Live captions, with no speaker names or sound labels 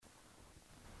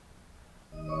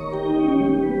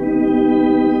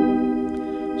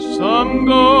Some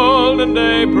golden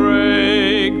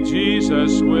daybreak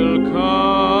Jesus will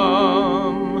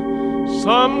come.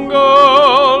 Some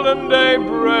golden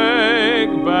daybreak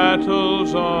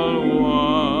battles all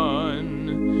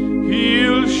won.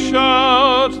 He'll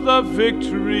shout the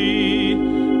victory,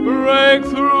 break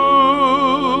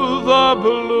through the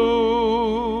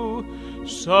blue.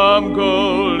 Some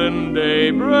golden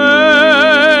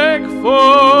daybreak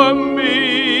for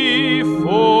me,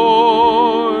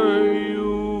 for you.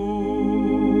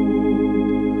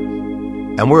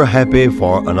 And we're happy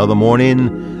for another morning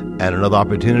and another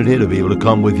opportunity to be able to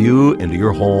come with you into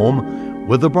your home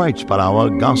with the Bright Spot Hour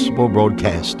Gospel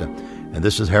Broadcast. And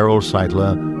this is Harold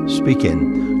Seidler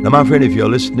speaking. Now, my friend, if you're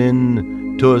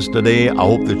listening to us today, I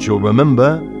hope that you'll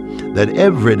remember that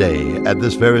every day at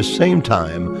this very same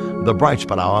time, the Bright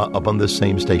Spot Hour up on this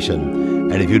same station.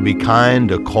 And if you'd be kind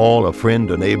to call a friend,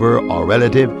 a neighbor, or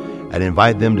relative and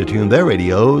invite them to tune their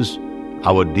radios,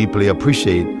 I would deeply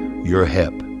appreciate your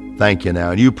help. Thank you now.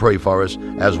 And you pray for us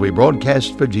as we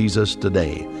broadcast for Jesus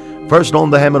today. First on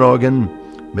the Hammond organ,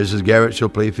 Mrs. Garrett shall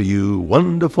play for you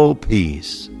Wonderful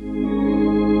Peace.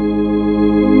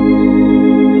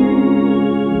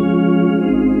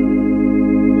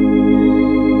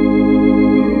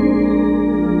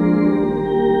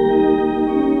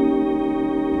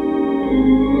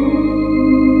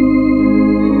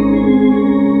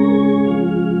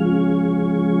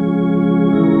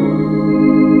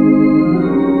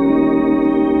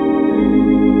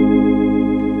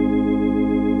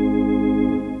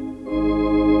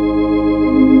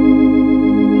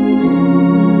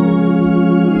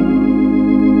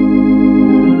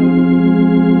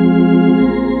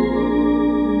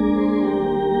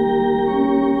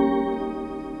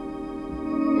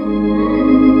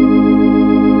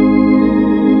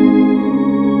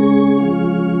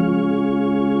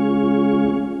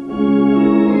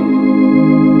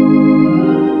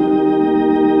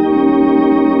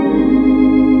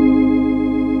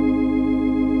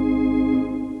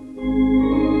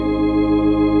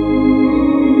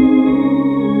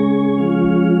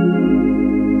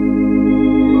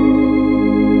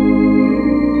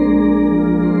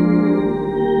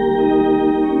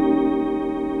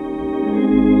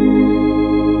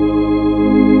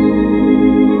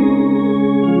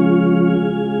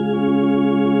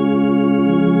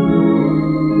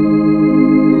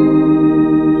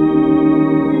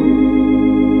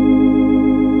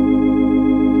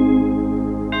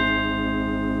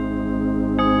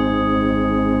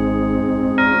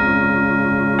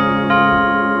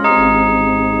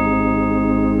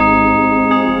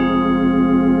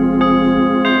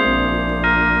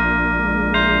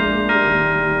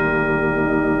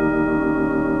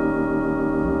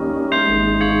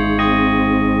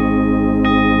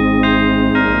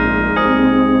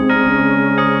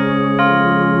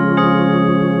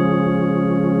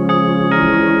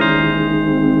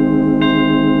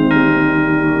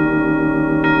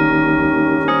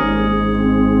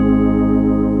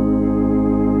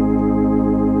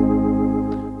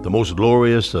 Most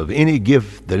glorious of any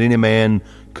gift that any man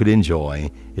could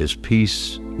enjoy is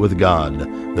peace with God,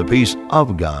 the peace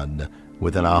of God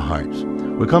within our hearts.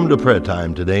 We come to prayer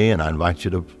time today, and I invite you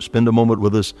to spend a moment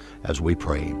with us as we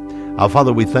pray. Our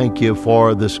Father, we thank you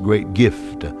for this great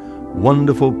gift,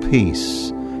 wonderful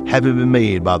peace, having been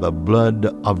made by the blood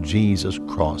of Jesus'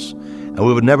 cross. And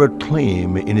we would never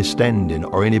claim any standing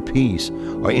or any peace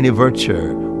or any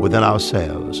virtue within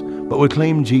ourselves, but we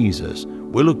claim Jesus.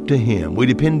 We look to Him. We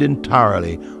depend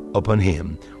entirely upon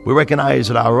Him. We recognize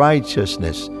that our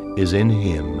righteousness is in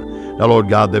Him. Now, Lord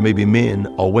God, there may be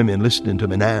men or women listening to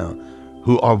me now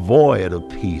who are void of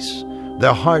peace.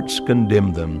 Their hearts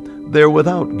condemn them. They're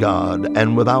without God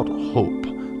and without hope,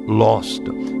 lost,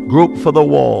 grope for the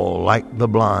wall like the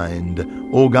blind.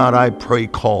 Oh God, I pray,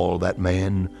 call that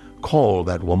man, call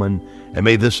that woman, and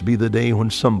may this be the day when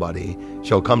somebody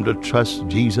shall come to trust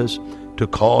Jesus, to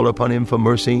call upon Him for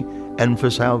mercy and for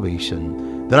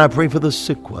salvation. Then I pray for the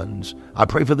sick ones. I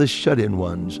pray for the shut-in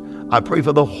ones. I pray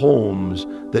for the homes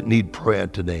that need prayer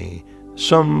today.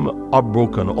 Some are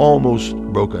broken, almost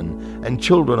broken, and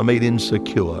children are made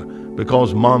insecure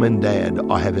because mom and dad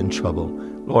are having trouble.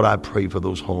 Lord, I pray for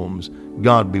those homes.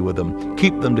 God be with them.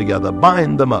 Keep them together.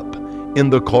 Bind them up in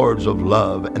the cords of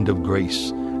love and of grace.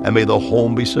 And may the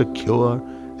home be secure,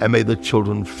 and may the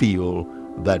children feel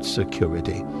that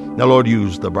security. Now, Lord,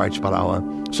 use the Bright Spot Hour.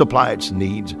 Supply its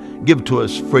needs. Give to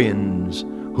us friends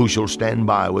who shall stand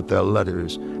by with their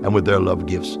letters and with their love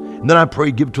gifts. And then I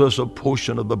pray, give to us a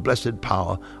portion of the blessed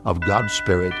power of God's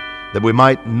Spirit, that we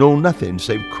might know nothing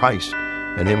save Christ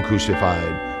and Him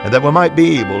crucified, and that we might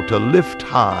be able to lift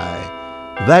high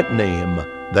that name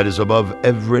that is above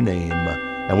every name,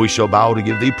 and we shall bow to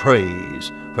give thee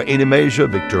praise for any measure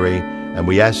of victory, and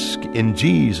we ask in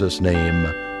Jesus' name,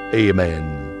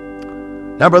 amen.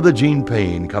 Now, Brother Gene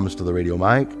Payne comes to the radio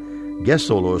mic, guest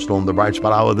soloist on the Bright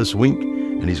Spot Hour this week,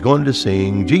 and he's going to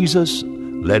sing Jesus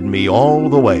Led Me All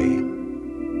the Way.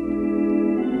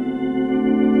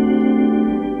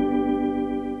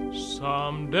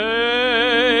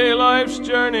 Someday life's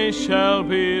journey shall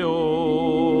be o'er,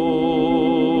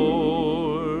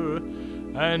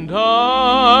 and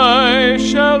I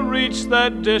shall reach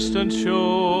that distant shore.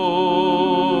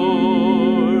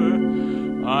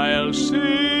 I'll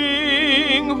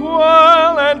sing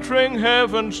while entering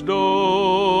heaven's door.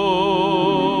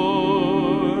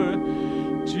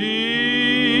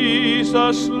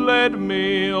 Jesus led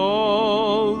me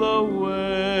all the way.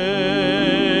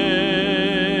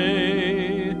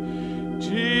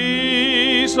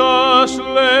 Jesus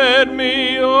led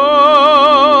me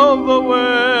all the way.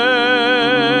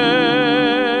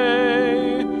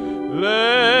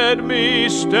 Led me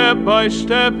step by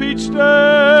step each day.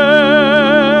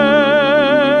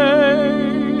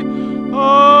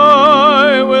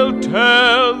 I will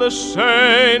tell the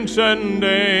saints and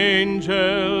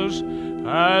angels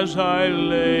as I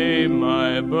lay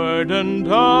my burden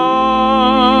down.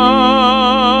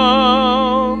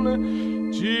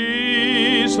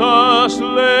 Jesus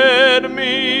led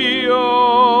me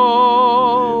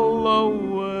all the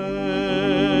way,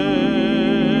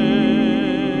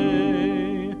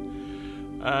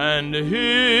 and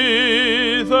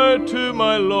hitherto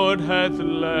my Lord hath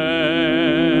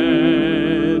led.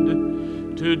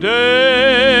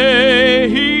 Today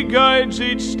he guides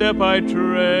each step I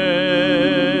tread,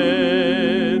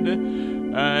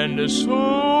 and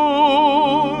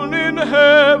soon in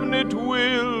heaven it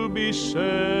will be said,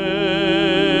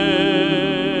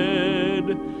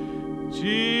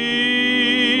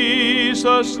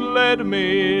 Jesus led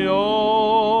me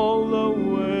all the way.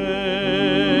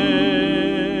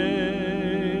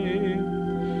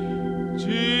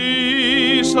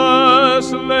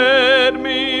 Jesus led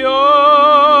me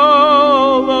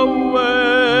all the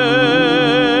way,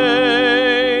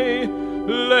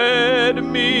 led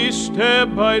me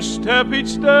step by step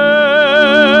each day.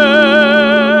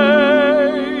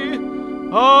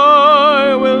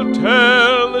 I will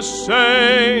tell the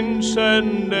saints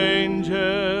and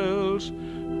angels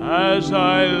as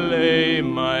I lay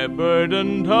my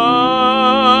burden down.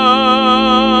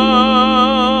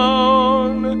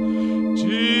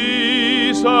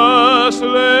 Jesus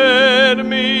led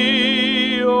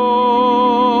me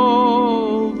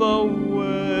all the way.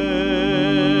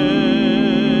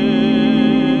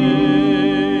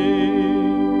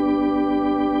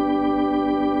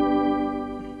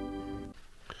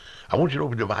 I want you to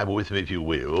open your Bible with me, if you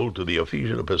will, to the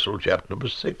Ephesian Epistle, chapter number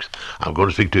 6. I'm going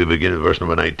to speak to you beginning at verse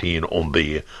number 19 on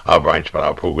the Bright Spot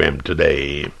Hour program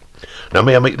today. Now,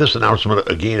 may I make this announcement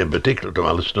again, in particular to my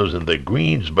listeners in the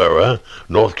Greensboro,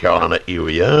 North Carolina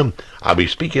area. I'll be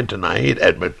speaking tonight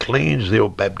at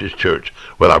McLeansville Baptist Church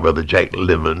with our brother Jack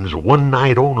Lemons, one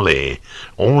night only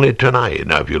tonight.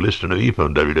 Now, if you're listening to me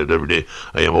from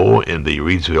WWWAMO in the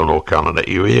Reidsville, North Carolina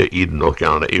area, Eden, North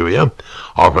Carolina area,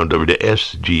 or from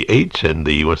WSGH in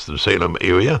the Winston-Salem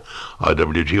area, or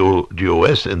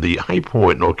WGOS in the High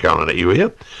Point, North Carolina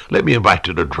area, let me invite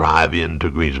you to drive into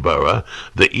Greensboro,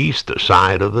 the east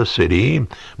side of the city,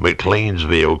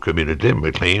 McLeansville community,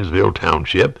 McLeansville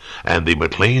Township, and the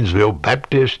McLeansville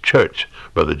Baptist Church.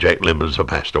 Brother Jack Lemons, the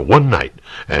pastor, one night,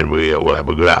 and we will have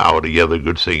a good hour together,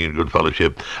 good singing, good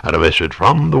fellowship, and a message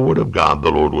from the Word of God,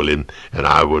 the Lord willing, and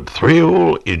I would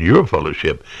thrill in your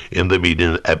fellowship in the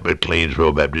meeting at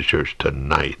McLeansville Baptist Church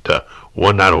tonight,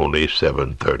 one night only,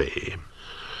 7:30.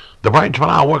 The Bright Spot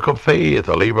Hour, work of faith,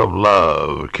 a labor of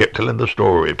love, kept telling the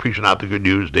story, preaching out the good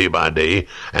news day by day,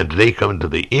 and today coming to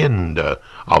the end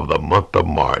of the month of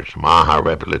March. My, how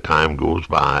rapidly time goes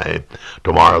by.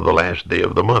 Tomorrow, the last day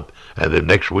of the month, and then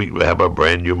next week we have a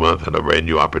brand new month and a brand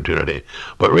new opportunity.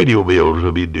 But radio bills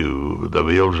will be due. The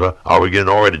bills are beginning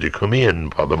already to come in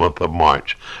for the month of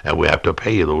March, and we have to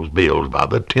pay those bills by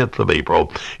the 10th of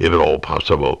April, if at all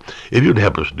possible. If you'd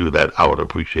help us do that, I would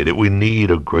appreciate it. We need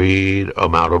a great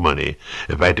amount of money.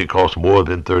 In fact, it costs more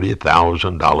than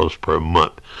 $30,000 per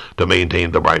month to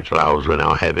maintain the Bright Spot Hours we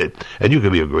now have it. And you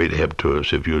can be a great help to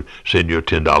us if you send your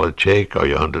 $10 check or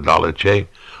your $100 check,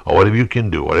 or whatever you can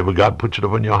do, whatever God puts it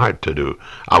upon your heart to do.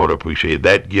 I would appreciate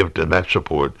that gift and that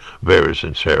support very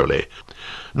sincerely.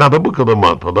 Now, the book of the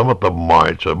month, for the month of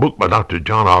March, a book by Dr.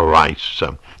 John R. Rice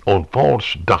on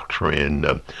false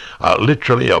doctrine,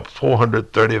 literally a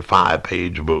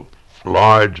 435-page book.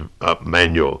 large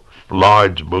manual,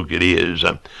 large book it is,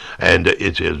 and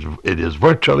it is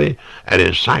virtually an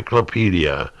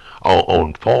encyclopedia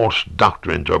on false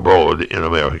doctrines abroad in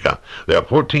America. There are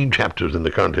 14 chapters in the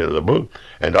content of the book,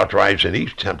 and Dr. Rice in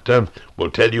each chapter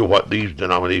will tell you what these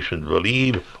denominations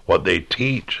believe, what they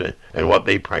teach, and what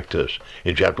they practice.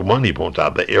 In chapter 1, he points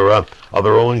out the era of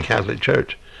the Roman Catholic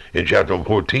Church. In chapter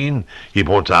 14, he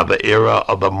points out the era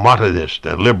of the Modernists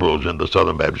and liberals in the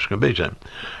Southern Baptist Convention.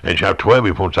 In chapter 12,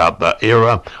 he points out the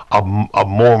era of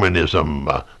Mormonism,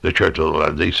 the Church of the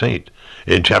Latter-day Saints.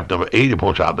 In chapter number 8, he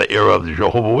points out the era of the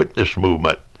Jehovah's Witness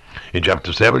movement. In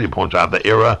chapter 7, he points out the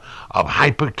era of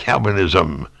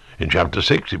Hyper-Calvinism. In chapter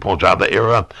 6, he points out the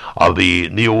era of the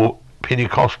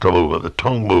Neo-Pentecostal movement, the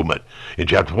tongue movement. In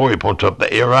chapter 4, he points out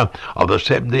the era of the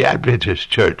Seventh-day Adventist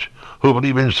Church, who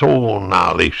believe in soul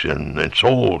annihilation and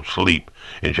soul sleep.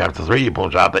 In chapter 3, he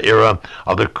points out the era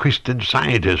of the Christian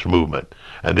Scientist movement.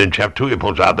 And in chapter 2, he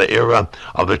points out the era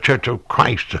of the Church of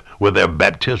Christ with their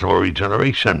baptismal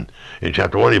regeneration. In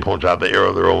chapter 1, he points out the era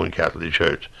of the Roman Catholic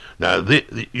Church. Now, I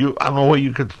don't know where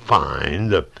you could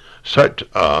find such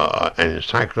an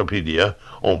encyclopedia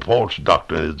on false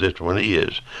doctrine as this one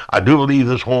is. I do believe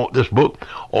this book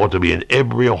ought to be in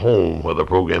every home where the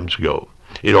programs go.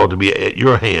 It ought to be at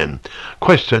your hand.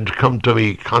 Questions come to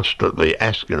me constantly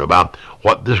asking about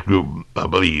what this group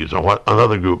believes and what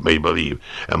another group may believe.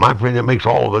 And my friend, it makes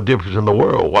all the difference in the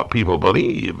world what people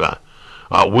believe.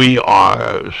 We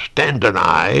are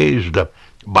standardized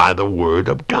by the Word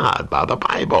of God, by the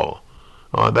Bible.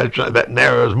 That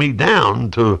narrows me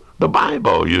down to the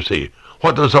Bible, you see.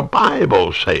 What does the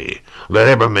Bible say? Let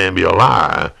every man be a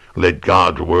liar. Let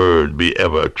God's Word be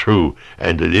ever true,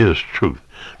 and it is truth.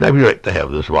 Now, if you'd like to have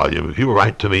this volume, if you will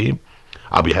write to me,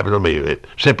 I'll be happy to mail it.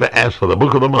 Simply ask for the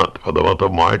book of the month, for the month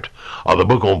of March, or the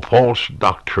book on false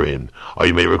doctrine, or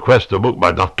you may request the book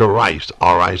by Dr. Rice,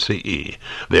 R-I-C-E.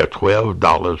 They are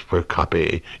 $12 per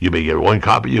copy. You may get one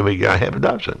copy, you may get a half a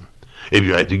dozen. If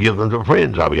you'd like to give them to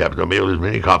friends, I'll be happy to mail as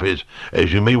many copies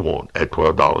as you may want at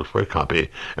 $12 per copy,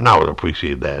 and I would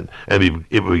appreciate that. And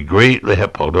it would be greatly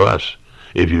helpful to us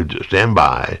if you'd stand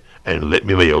by and let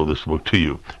me mail this book to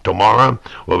you. Tomorrow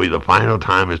will be the final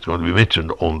time it's going to be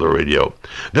mentioned on the radio.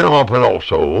 Then I'll put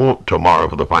also, tomorrow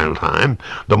for the final time,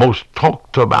 the most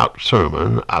talked about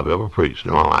sermon I've ever preached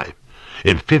in my life.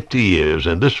 In 50 years,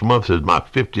 and this month is my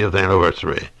 50th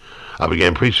anniversary. I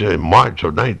began preaching in March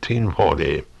of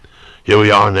 1940. Here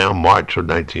we are now, March of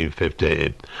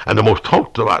 1950. And the most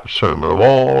talked about sermon of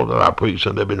all that I preached,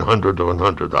 and there have been hundreds and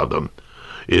hundreds of them,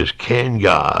 is Can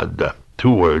God,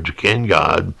 2 words, can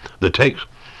God, the text,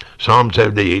 Psalm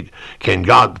 78, can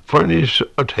God furnish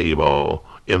a table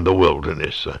in the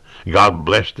wilderness? God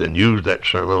blessed and used that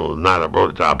sermon the night I brought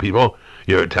it to our people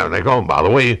here at Tabernacle. And by the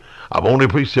way, I've only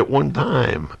preached it one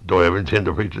time. Don't ever intend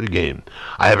to preach it again.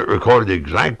 I have it recorded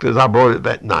exactly as I brought it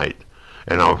that night.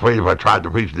 And I'm afraid if I tried to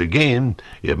preach it again,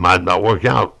 it might not work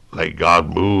out like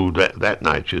God moved that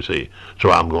night, you see.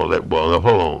 So I'm going to let well enough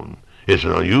alone. It's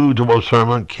an unusual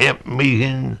sermon, camp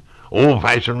meeting,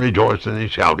 old-fashioned rejoicing and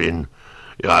shouting.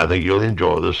 I think you'll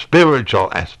enjoy the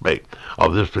spiritual aspect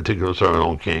of this particular sermon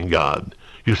on Can God.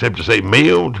 You just have to say,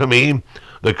 mail to me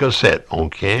the cassette on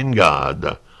Can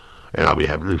God, and I'll be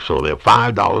happy to do so. They're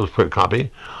 $5 per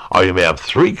copy, or you may have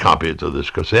 3 copies of this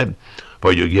cassette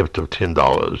for your gift of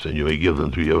 $10, and you may give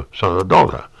them to your son or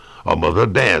daughter, or mother or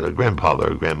dad, or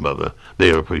grandfather or grandmother.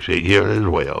 They'll appreciate hearing it as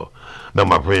well. Now,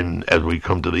 my friend, as we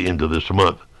come to the end of this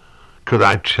month, could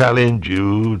I challenge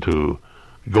you to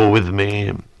go with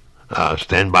me,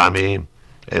 stand by me,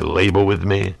 and labor with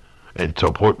me, and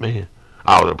support me?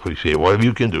 I would appreciate whatever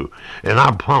you can do. And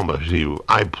I promise you,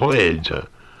 I pledge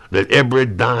that every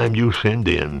dime you send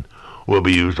in will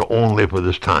be used only for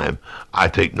this time. I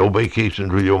take no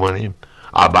vacations with your money.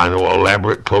 I buy no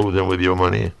elaborate clothing with your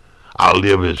money. I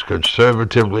live as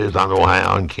conservatively as I know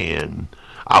how and can.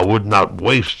 I would not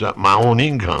waste my own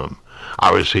income.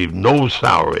 I receive no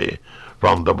salary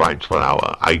from the Bright Spot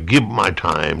Hour. I give my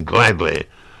time gladly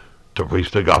to preach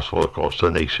the gospel across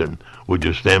the nation. Would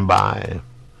you stand by?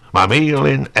 My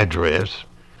mailing address,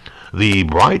 the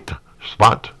Bright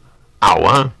Spot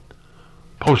Hour,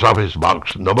 Post Office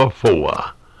Box number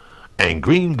 4, and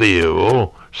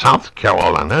Greenville, South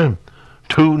Carolina,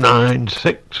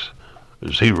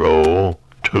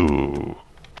 29602.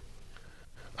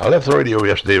 I left the radio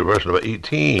yesterday at verse number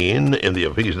 18 in the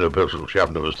Ephesian Epistle,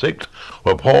 chapter number 6,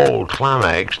 where Paul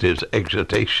climaxed his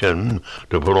exhortation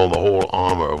to put on the whole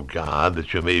armor of God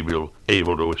that you may be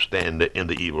able to withstand in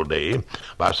the evil day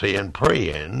by saying,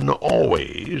 praying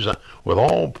always with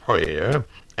all prayer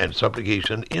and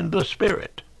supplication in the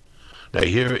Spirit. Now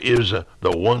here is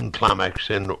the one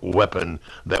climaxing weapon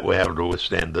that we have to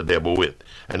withstand the devil with.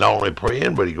 And not only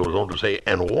praying, but he goes on to say,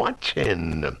 and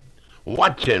watching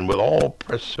with all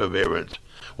perseverance,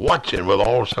 watching with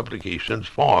all supplications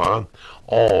for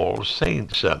all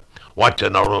saints.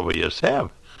 Watching not only for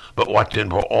yourself, but watching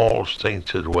for all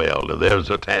saints as well. And there's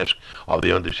the task of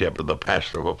the under shepherd, the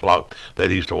pastor of a flock, that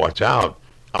he's to watch out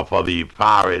for the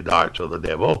fiery darts of the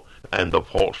devil and the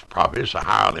false prophets, the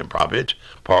hireling prophets,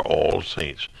 for all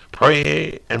saints.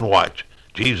 Pray and watch.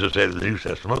 Jesus said in the New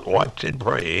Testament, watch and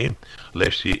pray,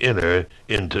 lest ye enter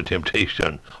into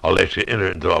temptation, or lest ye enter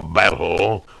into a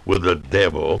battle with the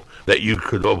devil that you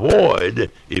could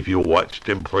avoid if you watched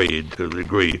and prayed to the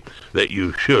degree that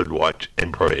you should watch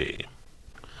and pray.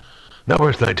 Now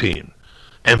verse 19.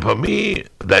 And for me,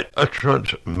 that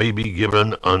utterance may be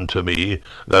given unto me,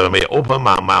 that I may open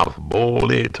my mouth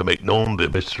boldly to make known the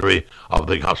mystery of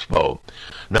the gospel.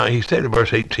 Now he said in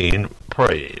verse 18,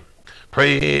 pray.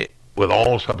 Pray with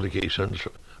all supplications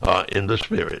in the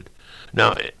Spirit.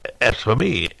 Now, as for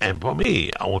me, and for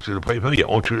me, I want you to pray for me. I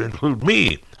want you to include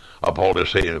me. Paul is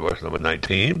saying in verse number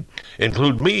 19,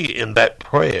 include me in that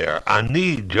prayer. I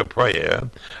need your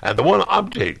prayer. And the one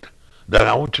object that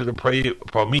I want you to pray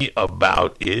for me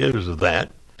about is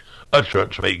that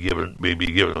utterance may be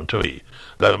given unto me,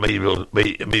 that I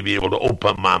may be able to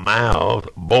open my mouth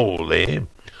boldly,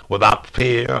 without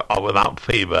fear or without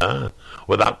favor,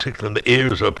 without tickling the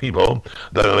ears of people,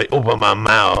 that I may open my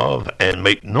mouth and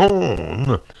make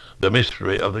known the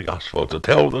mystery of the gospel, to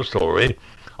tell the story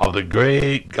of the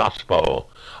great gospel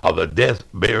of the death,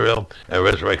 burial, and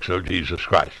resurrection of Jesus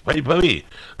Christ. Pray for me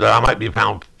that I might be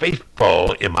found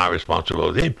faithful in my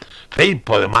responsibility,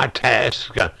 faithful in my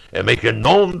task, and making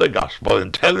known the gospel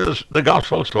and telling us the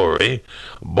gospel story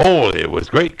boldly, with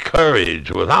great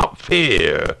courage, without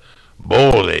fear,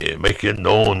 boldly making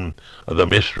known the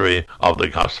mystery of the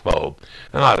gospel.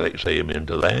 And I'd like to say amen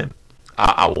to that.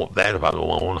 I want that if I know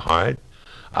my own heart.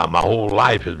 My whole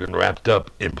life has been wrapped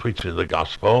up in preaching the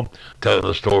gospel, telling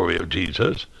the story of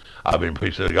Jesus. I've been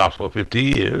preaching the gospel 50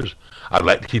 years. I'd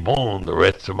like to keep on the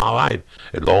rest of my life,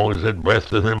 as long as there's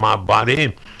breath is in my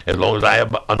body, as long as I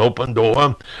have an open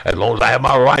door, as long as I have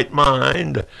my right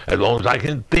mind, as long as I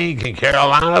can think and carry a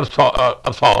line of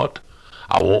thought.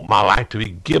 I want my life to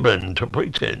be given to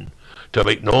preaching, to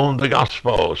make known the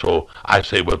gospel. So I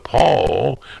say with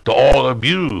Paul, to all of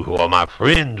you who are my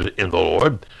friends in the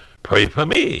Lord, pray for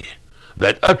me,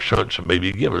 that utterance may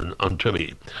be given unto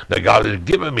me. That God has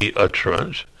given me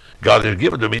utterance. God has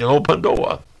given to me an open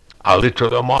door. I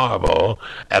literally marvel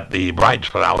at the bright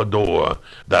flower door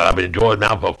that I've enjoyed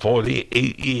now for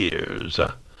 48 years.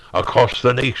 Across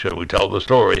the nation, we tell the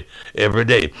story every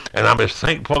day. And I'm as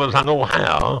thankful as I know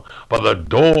how for the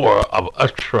door of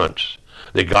utterance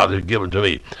that God has given to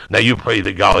me. Now you pray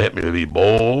that God will help me to be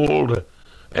bold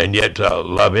and yet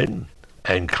loving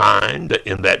and kind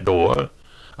in that door,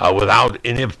 without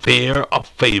any fear of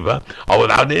favor or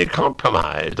without any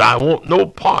compromise. I want no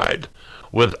part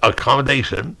with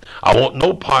accommodation. I want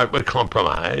no part with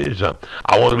compromise.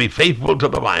 I want to be faithful to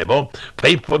the Bible,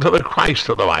 faithful to the Christ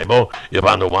of the Bible, if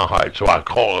I know my heart. So I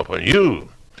call upon you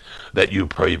that you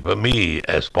pray for me,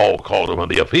 as Paul called upon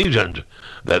the Ephesians,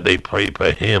 that they pray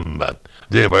for him.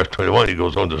 Then in verse 21 he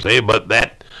goes on to say, but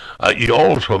that you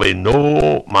also may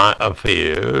know my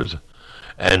affairs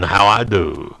and how I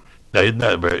do. Now, isn't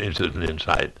that a very interesting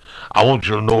insight? I want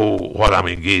you to know what I'm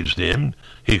engaged in.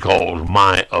 He calls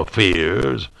my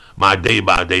affairs, my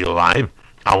day-by-day life.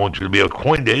 I want you to be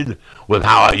acquainted with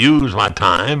how I use my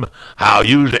time, how I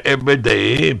use it every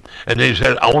day. And then he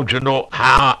said, I want you to know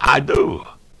how I do.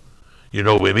 You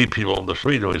know, we meet people on the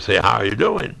street and we say, how are you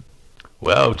doing?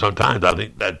 Well, sometimes I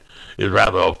think that is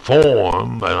rather a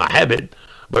form and a habit,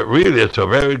 but really it's a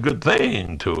very good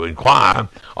thing to inquire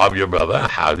of your brother,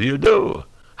 how do you do?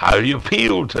 How do you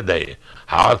feel today?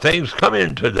 How are things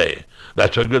coming today?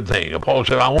 That's a good thing. And Paul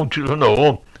said, I want you to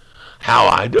know how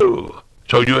I do.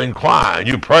 So you inquire and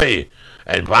you pray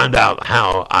and find out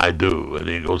how I do. And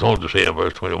he goes on to say in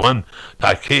verse 21,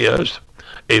 Zacchaeus,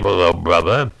 a beloved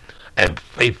brother and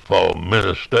faithful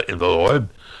minister in the Lord,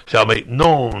 shall make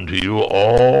known to you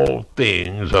all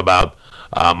things about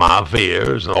my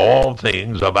affairs and all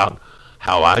things about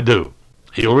how I do.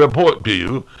 He'll report to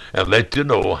you and let you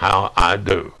know how I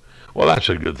do. Well, that's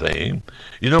a good thing.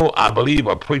 You know, I believe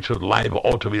a preacher's life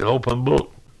ought to be an open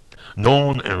book,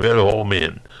 known and read of all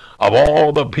men. Of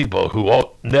all the people who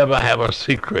ought never have a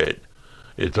secret,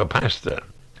 it's a pastor.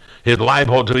 His life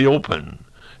ought to be open.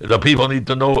 The people need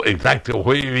to know exactly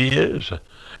where he is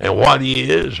and what he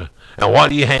is and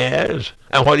what he has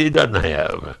and what he doesn't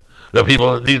have. The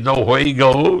people need to know where he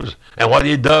goes and what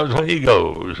he does when he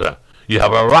goes. You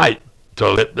have a right to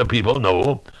let the people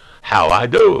know how I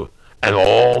do and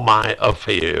all my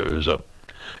affairs.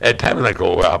 At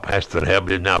Tabernacle, where I pastor and have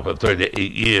been now for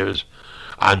 38 years,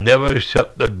 I never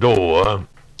shut the door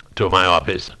to my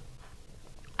office.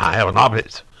 I have an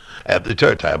office at the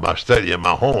church. I have my study in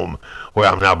my home where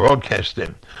I'm now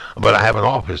broadcasting. But I have an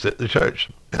office at the church,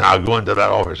 and I'll go into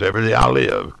that office every day I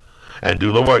live and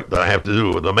do the work that I have to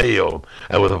do with the mail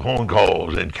and with the phone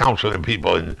calls and counseling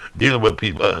people and dealing with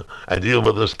people and dealing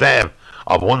with the staff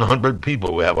of 100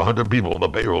 people. We have 100 people on the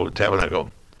payroll at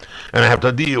Tabernacle. And I have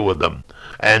to deal with them.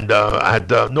 And I have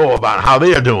to know about how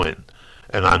they are doing.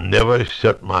 And I never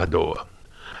shut my door.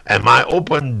 And my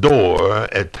open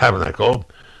door at Tabernacle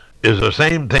is the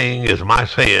same thing as my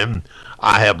saying,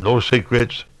 I have no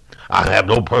secrets. I have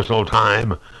no personal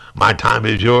time. My time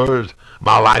is yours.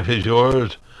 My life is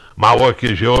yours. My work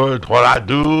is yours. What I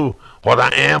do, what I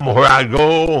am, where I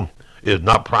go is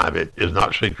not private, is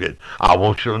not secret. I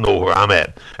want you to know where I'm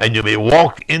at. And you may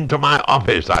walk into my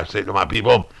office, I say to my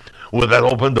people, with that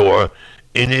open door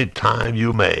any time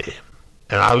you may.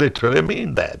 And I literally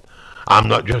mean that. I'm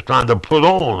not just trying to put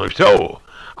on a show.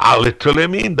 I literally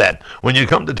mean that. When you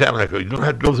come to Tabernacle, you don't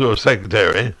have to go through a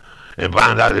secretary and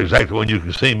find out exactly when you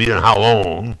can see me and how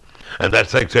long, and that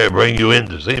secretary bring you in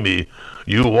to see me.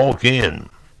 You walk in.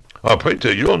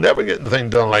 Preacher, you'll never get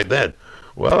anything done like that.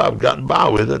 Well, I've gotten by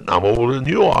with it. I'm older than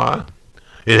you are.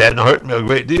 It hadn't hurt me a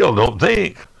great deal, don't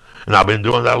think. And I've been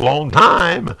doing that a long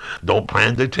time. Don't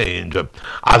plan to change.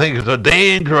 I think it's a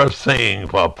dangerous thing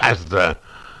for a pastor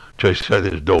to shut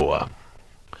his door.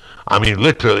 I mean,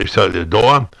 literally shut his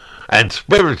door and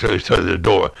spiritually shut his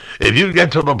door. If you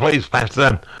get to the place,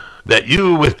 pastor, that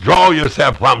you withdraw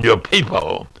yourself from your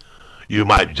people, you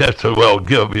might just as well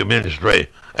give up your ministry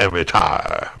and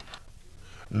retire.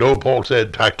 No, Paul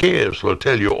said, Tychicus will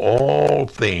tell you all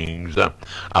things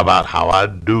about how I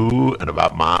do and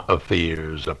about my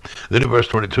affairs. Then in verse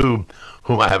 22,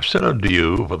 whom I have sent unto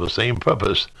you for the same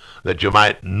purpose, that you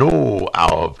might know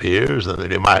our affairs, and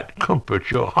that you might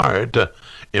comfort your heart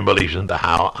in relation to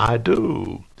how I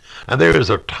do. And there is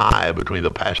a tie between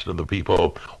the pastor and the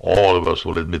people. All of us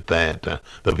will admit that.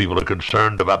 The people are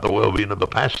concerned about the well-being of the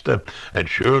pastor, and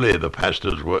surely the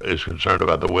pastor is concerned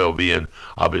about the well-being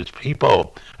of his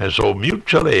people. And so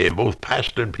mutually, both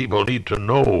pastor and people need to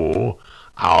know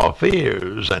our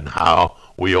affairs and how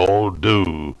we all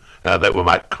do, that we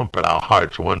might comfort our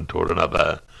hearts one toward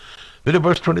another. Then in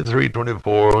verse 23,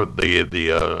 24,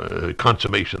 the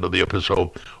consummation of the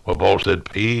epistle, where Paul said,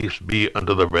 peace be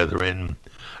unto the brethren,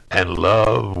 and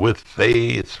love with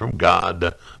faith from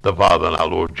God the Father and our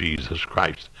Lord Jesus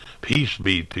Christ. Peace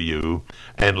be to you,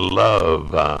 and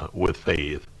love with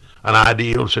faith. An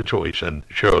ideal situation,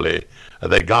 surely,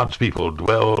 that God's people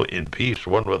dwell in peace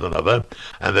one with another,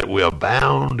 and that we are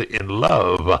bound in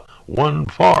love one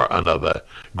for another.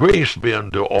 Grace be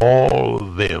unto all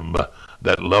them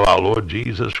that love our Lord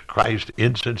Jesus Christ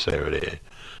in sincerity.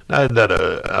 Now, isn't that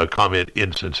a comment,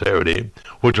 insincerity,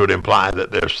 which would imply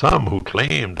that there's some who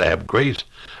claim to have grace,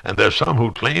 and there's some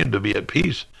who claim to be at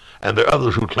peace, and there are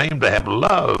others who claim to have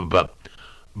love,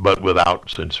 but without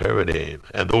sincerity.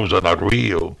 And those are not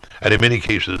real. And in many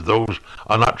cases, those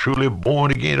are not truly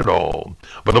born again at all.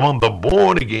 But among the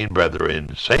born again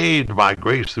brethren, saved by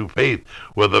grace through faith,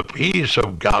 with the peace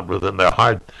of God within their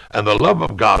heart, and the love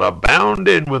of God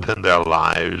abounding within their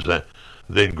lives,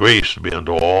 then grace be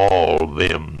unto all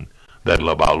them that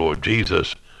love our Lord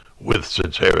Jesus with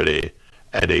sincerity,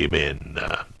 and amen.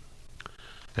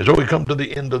 And so we come to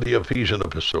the end of the Ephesian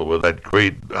epistle with that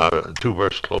great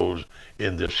two-verse close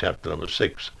in this chapter number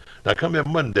 6. Now come in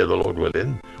Monday, the Lord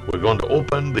willing, we're going to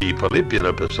open the Philippian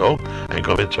epistle and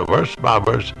commence a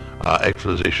verse-by-verse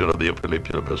exposition of the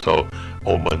Philippian epistle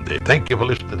on Monday. Thank you for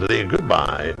listening today, and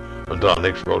goodbye until our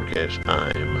next broadcast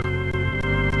time.